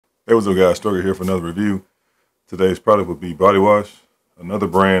Hey, what's up guys, Struggle here for another review. Today's product will be Bodywash. Another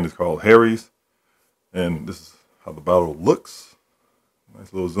brand is called Harry's. And this is how the bottle looks.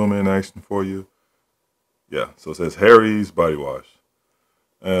 Nice little zoom in action for you. Yeah, so it says Harry's Bodywash.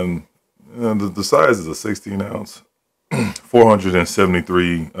 And the size is a 16 ounce,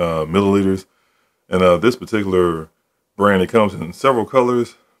 473 milliliters. And this particular brand, it comes in several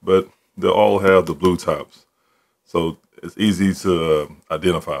colors, but they all have the blue tops. So it's easy to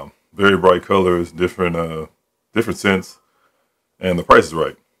identify them. Very bright colors, different scents, and the price is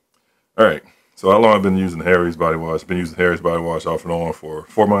right. All right. So how long I've been using Harry's body wash? I've been using Harry's body wash off and on for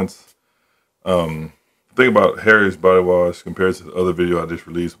 4 months. The thing about Harry's body wash compared to the other video I just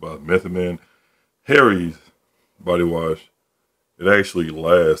released about Method Man, Harry's body wash, it actually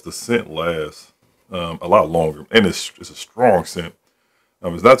lasts. The scent lasts a lot longer, and it's a strong scent.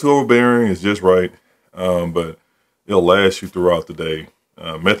 It's not too overbearing. It's just right, but it'll last you throughout the day.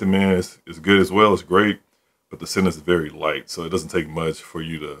 Method Man is good as well. It's great, but the scent is very light, so it doesn't take much for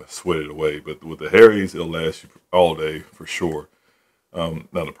you to sweat it away. But with the Harry's, it'll last you all day for sure. Now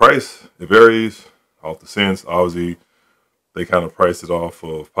the price, it varies off the scents. Obviously, they kind of price it off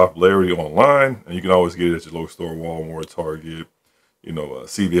of popularity online, and you can always get it at your local store, Walmart, Target,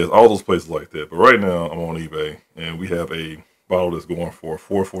 CVS, all those places like that. But right now, I'm on eBay, and we have a bottle that's going for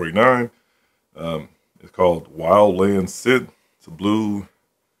 $4.49. It's called Wildland Scent. It's a blue,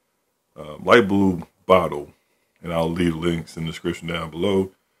 light blue bottle, and I'll leave links in the description down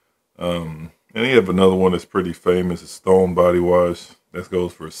below. And you have another one that's pretty famous. It's Stone Body Wash. That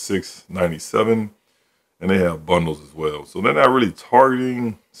goes for $6.97, and they have bundles as well. So they're not really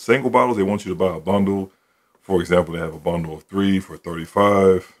targeting single bottles. They want you to buy a bundle. For example, they have a bundle of 3 for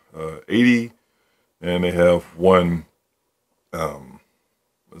 $35.80, and they have one.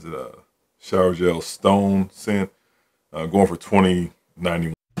 Shower gel Stone scent going for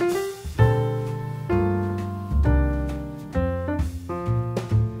 $20.91.